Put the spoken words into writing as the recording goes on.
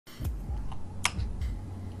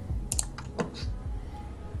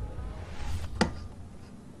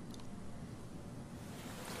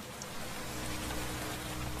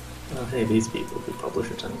hey, these people who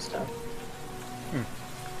publish a ton of stuff. Hmm.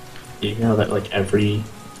 You know that like every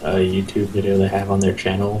YouTube video they have on their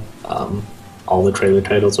channel, all the trailer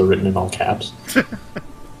titles are written in all caps.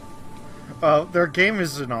 Well, their game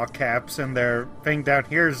is in all caps, and their thing down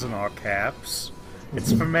here is in all caps.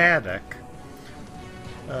 It's thematic.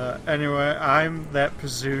 Anyway, I'm that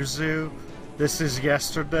Pazuzu. This is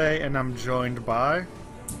Yesterday, and I'm joined by...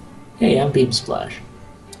 Hey, I'm BeamSplash.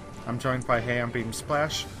 I'm joined by Hey, I'm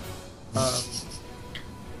BeamSplash.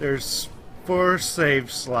 There's 4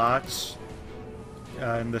 save slots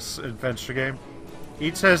in this adventure game.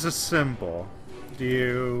 Each has a symbol. Do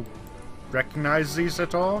you recognize these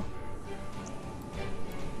at all?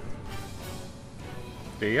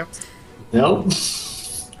 Do you? Nope.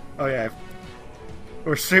 Oh yeah.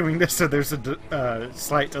 We're streaming this, so there's a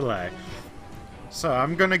slight delay. So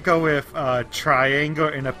I'm gonna go with a triangle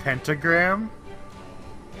and a pentagram.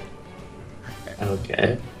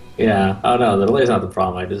 Okay. Yeah. Oh no, the delay's not the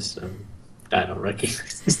problem. I don't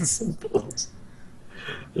recognize these symbols.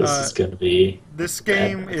 This is gonna be. This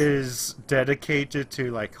game is dedicated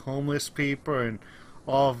to like homeless people and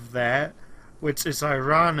all of that, which is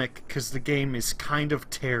ironic because the game is kind of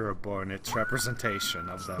terrible in its representation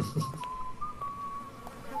of them.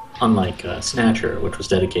 Unlike Snatcher, which was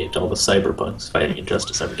dedicated to all the cyberpunks fighting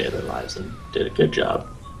injustice every day of their lives and did a good job.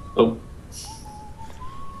 Oh.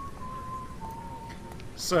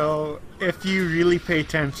 So, if you really pay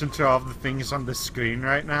attention to all the things on the screen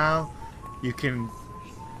right now, you can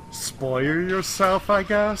spoil yourself, I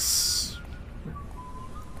guess.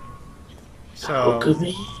 So,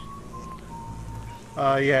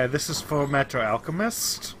 yeah, this is Full Metal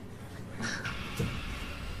Alchemist.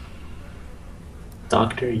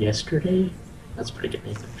 Dr. Yesterday? That's a pretty good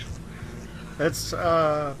name, actually. That's,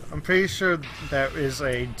 I'm pretty sure that is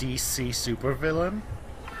a DC supervillain.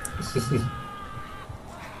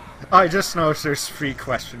 I just noticed there's 3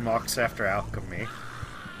 question marks after alchemy.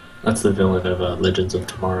 That's the villain of Legends of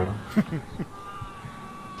Tomorrow.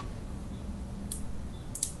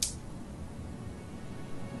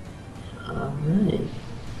 Alright.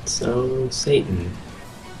 So, Satan.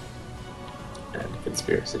 And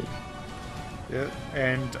conspiracy. Yeah,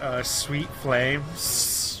 and Sweet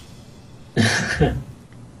Flames. So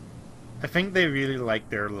I think they really like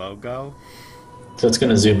their logo. it's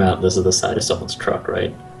gonna zoom out. This is the side of someone's truck,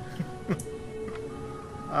 right?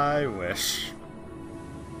 I wish.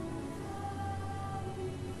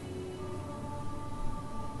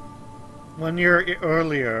 One year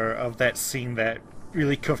earlier of that scene that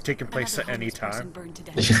really could have taken place at any time.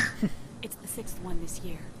 It's the 6th one this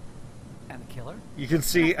year. And the killer? You can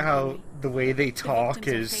see how the way they talk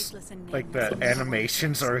is like the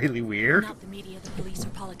animations are really weird. Not the media, the police, or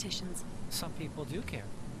politicians. Some people do care.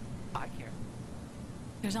 I care.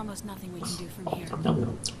 There's almost nothing we can do from here.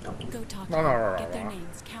 Go talk to them, get their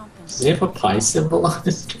names, count them. Does he have a pie symbol on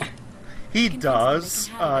his jacket? He does.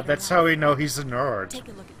 That's how we know he's a nerd. Take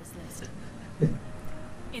a look at this list.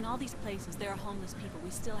 In all these places, there are homeless people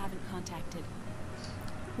we still haven't contacted.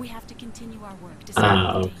 We have to continue our work to save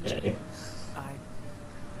the danger. Okay.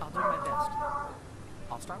 I'll do my best.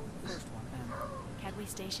 I'll start with the first one and... Cadway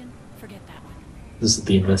Station? Forget that one. This is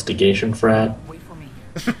the investigation frat. Wait for me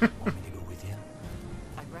here. Want me to go with you?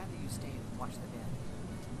 I'd rather you stay and watch the van.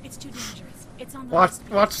 It's too dangerous. It's on the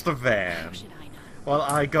Watch the van. How should I know? While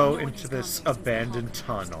I go No one into has this gone there since the abandoned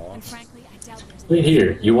Holocaust, tunnel. and frankly, I doubt there's Wait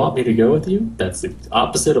here, you want me to go with you? That's the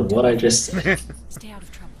opposite of what I just said. Stay out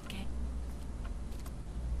of trouble, okay?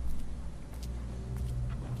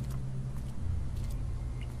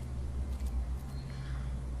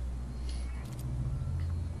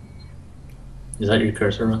 Is that your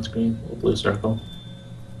cursor on screen? A blue circle?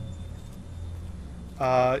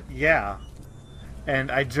 Yeah.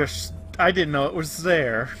 And I didn't know it was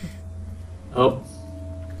there. Oh.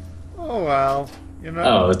 Oh well, you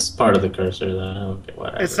know. Oh, it's part of the cursor then. Okay,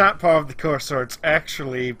 whatever. It's not part of the cursor, it's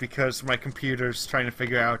actually because my computer's trying to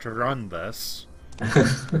figure out how to run this.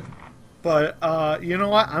 But, you know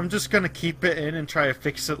what? I'm just gonna keep it in and try to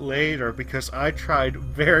fix it later because I tried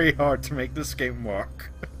very hard to make this game work.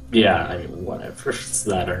 Yeah, I mean, whatever. It's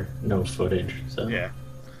that or no footage, so... Yeah.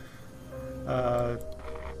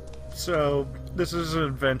 So, this is an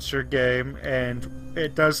adventure game, and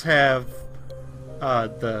it does have,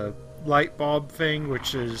 the light bulb thing,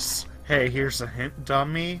 which is, hey, here's a hint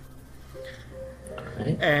dummy.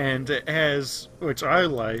 Alright. And it has, which I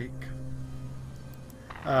like,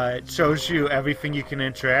 it shows you everything you can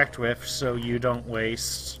interact with so you don't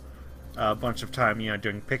waste a bunch of time, you know,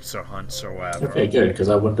 doing pixel hunts or whatever. Okay, good, because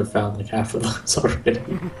I wouldn't have found like half of those already.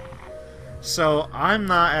 So I'm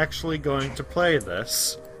not actually going to play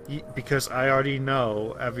this, Because I already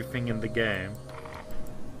know everything in the game.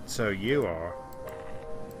 So you are.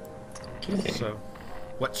 Okay. So,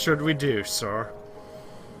 what should we do, sir?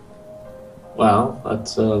 Well,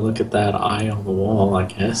 let's look at that eye on the wall, I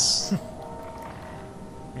guess.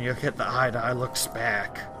 You look at the eye, the eye looks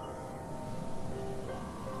back.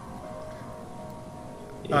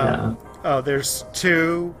 Yeah. Oh, there's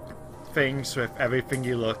two things with everything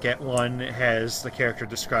you look at. One has the character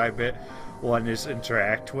describe it. One is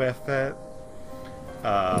interact with it.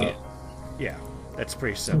 Yeah. Yeah, that's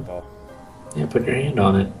pretty simple. Yeah, put your hand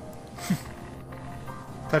on it.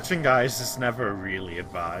 Touching eyes is never really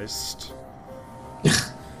advised.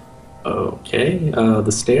 Okay,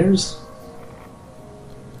 the stairs?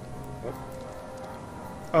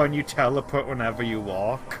 Oh, and you teleport whenever you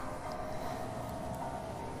walk.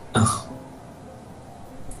 Oh,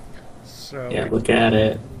 So yeah, look at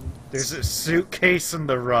it. there's a suitcase in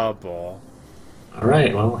the rubble.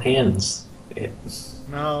 Alright, well, hands. It...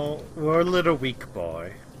 No, we're a little weak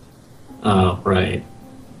boy. Oh, right.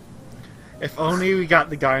 If only we got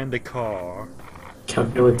the guy in the car.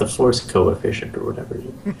 Calculate the force coefficient or whatever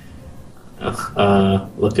you...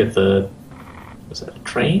 look at the... Was that a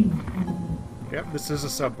train? Yep, this is a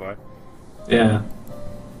subway. Yeah.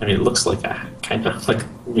 I mean, it looks like a kind of like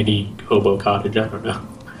mini hobo cottage, I don't know.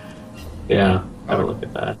 Yeah, have a look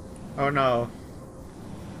at that. Oh no.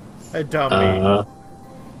 A dummy.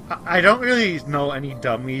 I don't really know any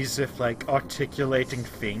dummies with, like, articulating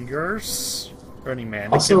fingers. Or any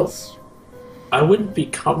mannequins. Also, I wouldn't be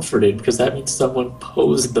comforted because that means someone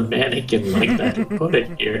posed the mannequin like that and put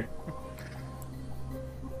it here.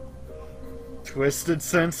 Twisted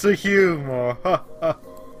sense of humor.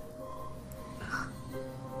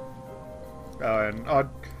 Oh, and I'll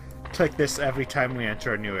click this every time we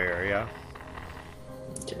enter a new area.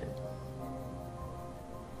 Okay.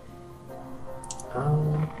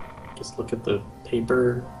 Just look at the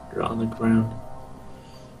paper on the ground.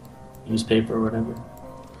 Newspaper or whatever.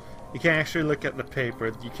 You can't actually look at the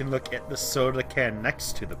paper, you can look at the soda can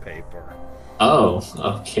next to the paper. Oh,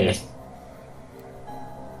 okay.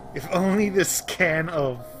 If only this can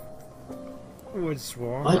of... What's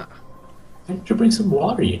wrong? What? Why did you bring some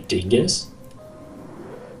water, you dingus?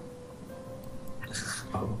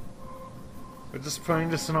 Oh. We're just putting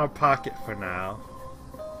this in our pocket for now.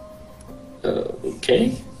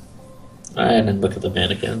 Okay. Alright, and look at the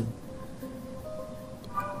mannequin.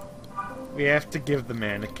 We have to give the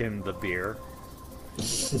mannequin the beer.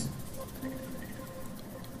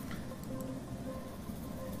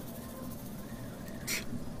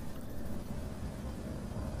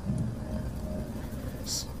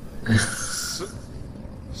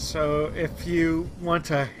 So, if you want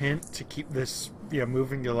a hint to keep this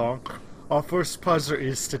moving along, our first puzzle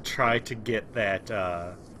is to try to get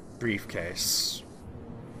that briefcase.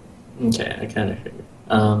 Okay, I kind of figured.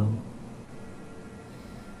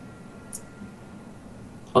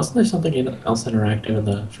 Wasn't there something else interactive in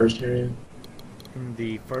the first area? In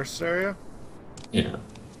the first area? Yeah.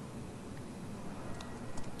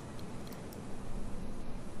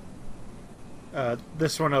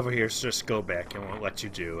 This one over here is just go back and won't let you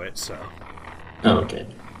do it, so... Oh, okay.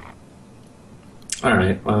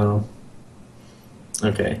 Alright, well...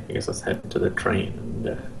 Okay, I guess let's head to the train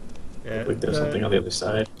and Yeah, look, there's something on the other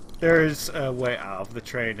side. There's a way out of the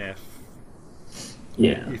train if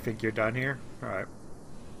Yeah. you think you're done here. Alright.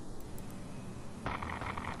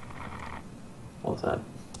 What's that?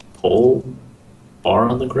 Pole? Bar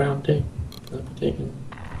on the ground taken?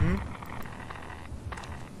 Hmm?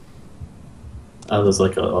 Oh, there's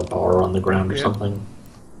like a bar on the ground or Yeah. something.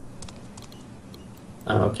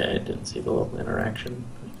 Oh, okay, I didn't see the little interaction.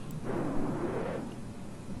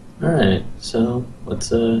 Alright, so let's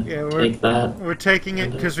take that. We're taking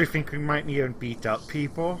it because we think we might need to beat up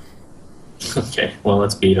people. Okay, well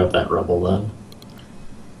let's beat up that rubble then.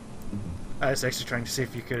 I was actually trying to see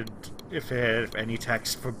if you could, if it had any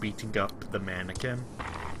text for beating up the mannequin.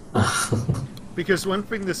 Because one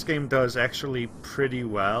thing this game does actually pretty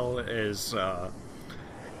well is,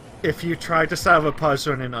 if you try to solve a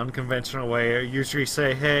puzzle in an unconventional way, it usually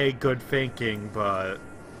say, hey, good thinking, but...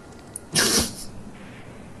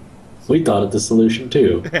 We thought of the solution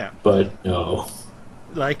too, Yeah. but no.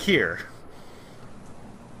 Like here.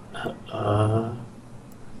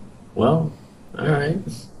 Well, alright.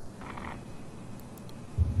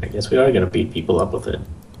 I guess we are gonna beat people up with it.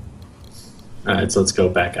 Alright, so let's go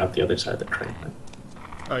back out the other side of the train then.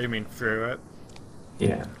 Oh, you mean through it?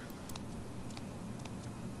 Yeah.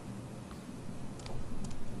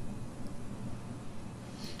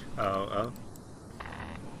 Oh.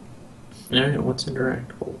 Alright, what's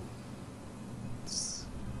interactable?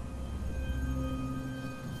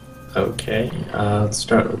 Okay, let's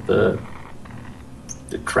start with the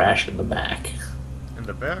trash in the back. In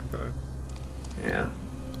the back, or? Yeah.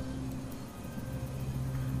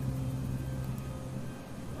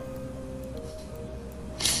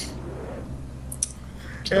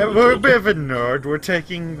 Yeah, we're a bit of a nerd. We're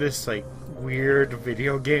taking this, like, weird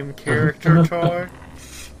video game character toy,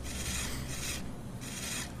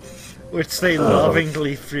 which they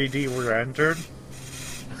lovingly 3D rendered.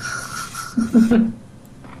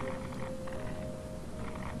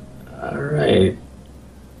 Alright.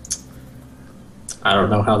 I don't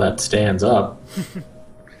know how that stands up,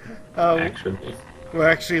 actually. We're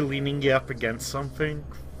actually leaning you up against something,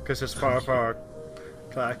 because it's part of our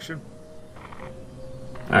collection.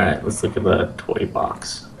 Alright, let's look at the toy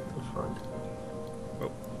box in the front.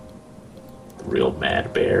 Oh. The real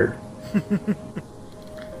mad bear.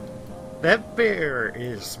 That bear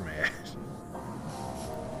is mad.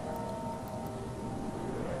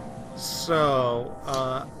 So,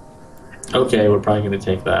 Okay, we're probably gonna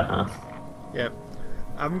take that, huh? yep.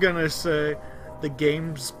 I'm gonna say the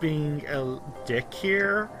game's being a dick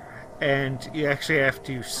here, and you actually have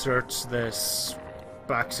to search this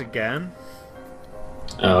box again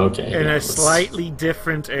Oh, okay. in yeah, a let's- slightly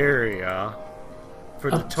different area for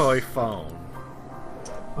the toy phone.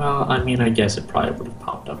 Well, I mean, I guess it probably would have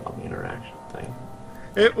popped up on the interaction thing.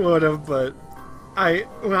 It would have, but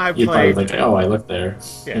when I You'd probably played, think, oh, I looked there.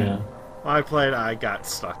 Yeah. when I played, I got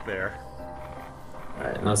stuck there.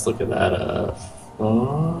 Alright, let's look at that,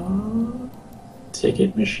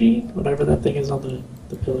 ticket machine? Whatever that thing is on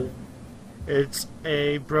the pillar. It's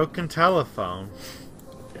a broken telephone.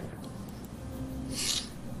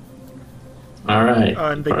 Alright.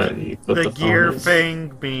 And Alright, you put the phone gear in.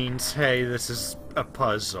 thing means, hey, this is a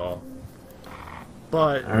puzzle.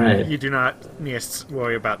 But Alright. you do not need to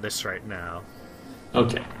worry about this right now.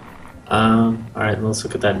 Okay. Alright, let's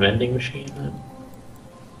look at that vending machine then.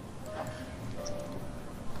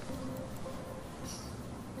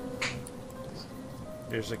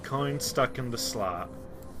 There's a coin stuck in the slot.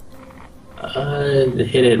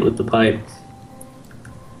 Hit it with the pipe.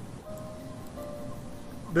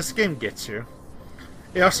 This game gets you.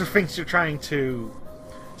 It also thinks you're trying to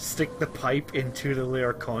stick the pipe into the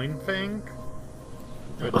little coin thing.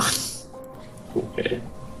 Okay.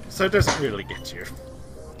 So it doesn't really get you.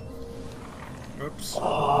 Oops.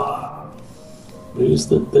 Lose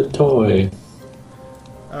the toy.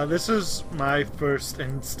 This is my first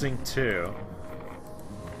instinct too.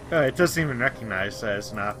 It doesn't even recognize that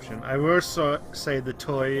as an option. I will say the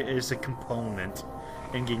toy is a component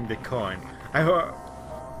in getting the coin.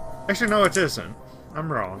 Actually, no, it isn't.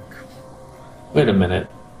 I'm wrong. Wait a minute.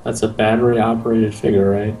 That's a battery-operated figure,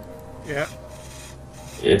 right? Yeah.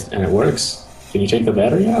 And it works? Can you take the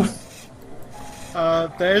battery out?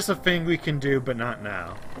 There's a thing we can do, but not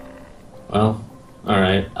now. Well,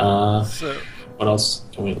 alright. So What else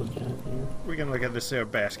can we look at here? we can look at this here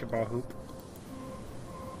basketball hoop.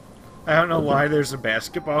 I don't know why there's a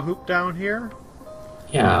basketball hoop down here.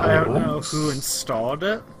 Yeah, I wait, don't what? know who installed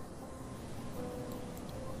it.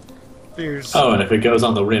 There's Oh, and if it goes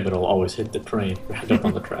on the rim, it'll always hit the train right up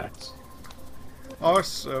on the tracks.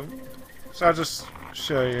 also, so I'll just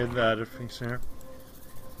show you the other things here.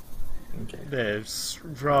 Okay. There's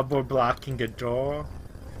rubber blocking a door,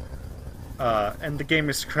 and the game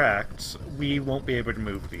is cracked. We won't be able to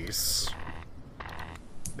move these.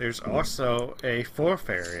 There's also a fourth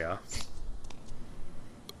area.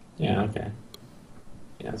 Yeah, okay.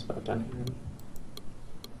 Yeah, that's about done here.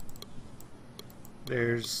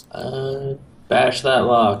 There's Bash that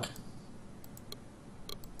lock.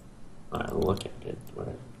 Alright, look at it.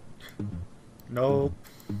 Whatever. no.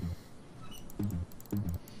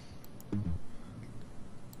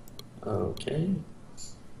 Okay.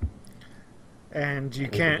 And you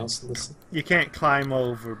Anything can't else in this? you can't climb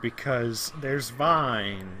over because there's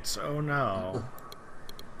vines. Oh no.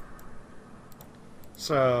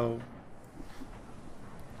 So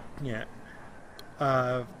yeah.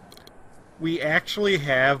 We actually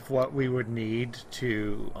have what we would need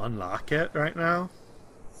to unlock it right now.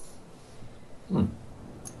 Hmm.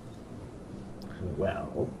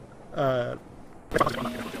 Well. Uh,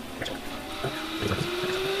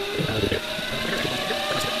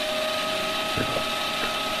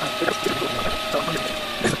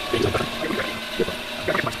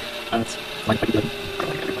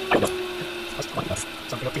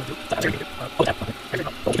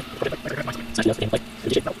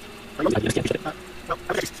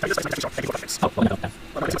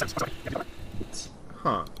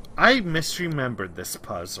 huh. I misremembered this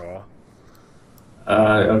puzzle.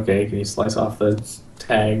 Okay, can you slice off the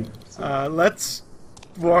tag? Let's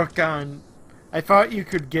work on I thought you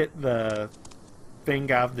could get the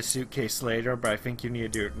thing out of the suitcase later, but I think you need to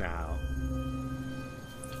do it now.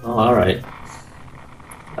 Oh, alright.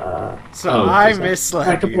 So I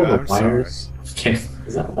misled you, I'm wires? Okay,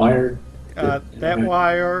 is that wire? sorry. That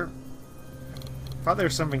wire... I thought there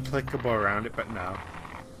was something clickable around it, but no.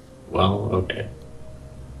 Well, okay.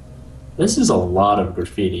 This is a lot of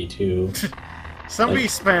graffiti, too. Somebody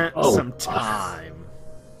Like, spent oh, some time.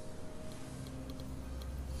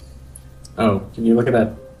 Oh, can you look at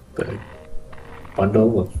that the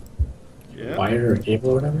bundle of Yeah. wire or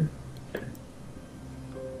cable or whatever?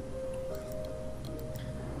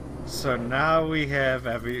 So now we have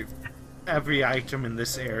every item in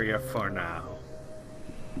this area for now.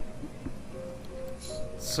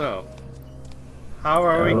 So, how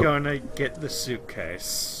are we going to get the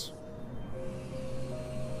suitcase?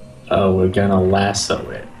 Oh, we're gonna lasso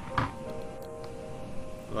it.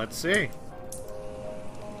 Let's see.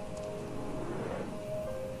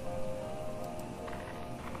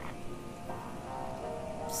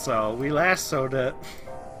 So, we lassoed it.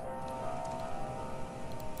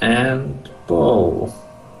 And pull.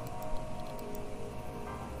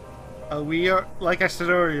 We are, like I said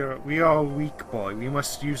earlier, we are a weak boy. We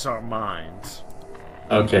must use our minds.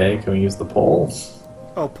 Okay, can we use the pole?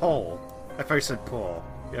 Oh, pole. I thought you said pull.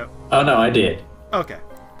 Yep. Oh no, I did. Okay.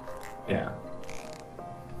 Yeah.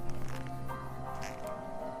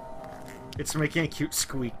 It's making a cute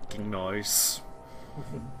squeaking noise.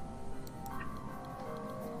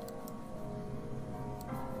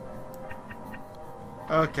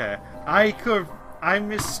 Okay. I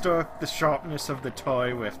mistook the sharpness of the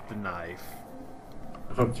toy with the knife.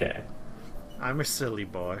 Okay. I'm a silly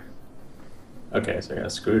boy. Okay, so I got a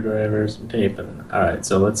screwdriver, some tape, and alright,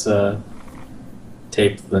 so let's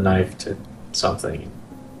tape the knife to something.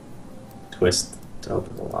 Twist to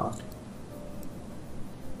open the lock.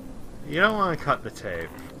 You don't want to cut the tape.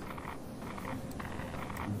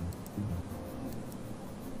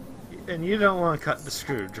 And you don't want to cut the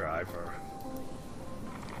screwdriver.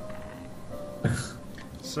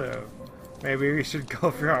 So, maybe we should go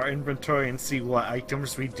through our inventory and see what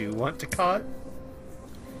items we do want to cut.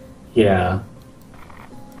 Yeah.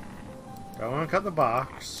 Don't want to cut the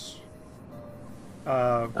box.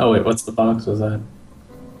 Oh wait, what's the box? Was that?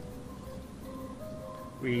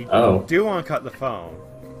 We Oh. do want to cut the phone.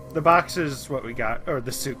 The box is what we got, or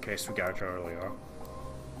the suitcase we got earlier.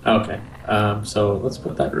 Okay. So let's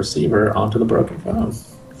put that receiver onto the broken phone.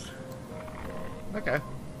 Okay.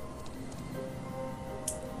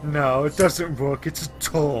 No, it doesn't work. It's a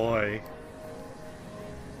toy.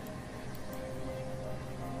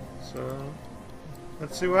 So,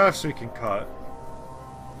 let's see what else we can cut.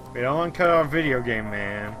 We don't want to cut our video game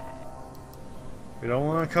man. We don't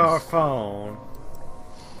want to cut our phone.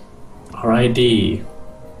 Our ID.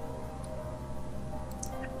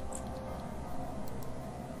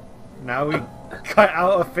 Now we cut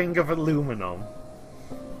out a thing of aluminum.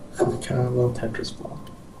 Kind of a little Tetris block.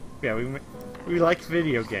 Yeah, we like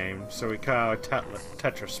video games, so we cut out a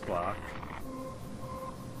Tetris block.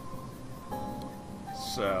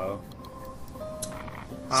 So...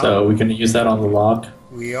 So we're gonna use that on the lock?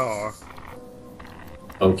 We are.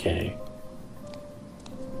 Okay.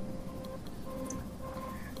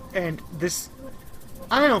 And this...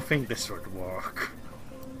 I don't think this would work.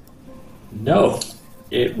 No,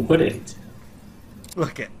 it wouldn't.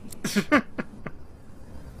 Look it.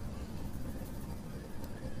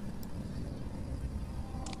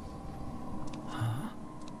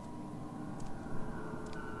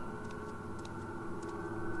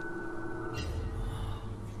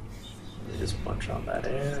 Just punch on that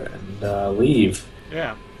air and leave.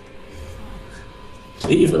 Yeah.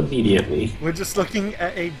 Leave immediately. We're just looking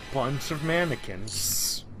at a bunch of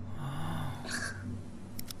mannequins.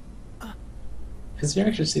 Because you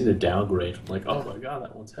actually see the downgrade from like, oh my god,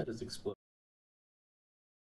 that one's head is exploding.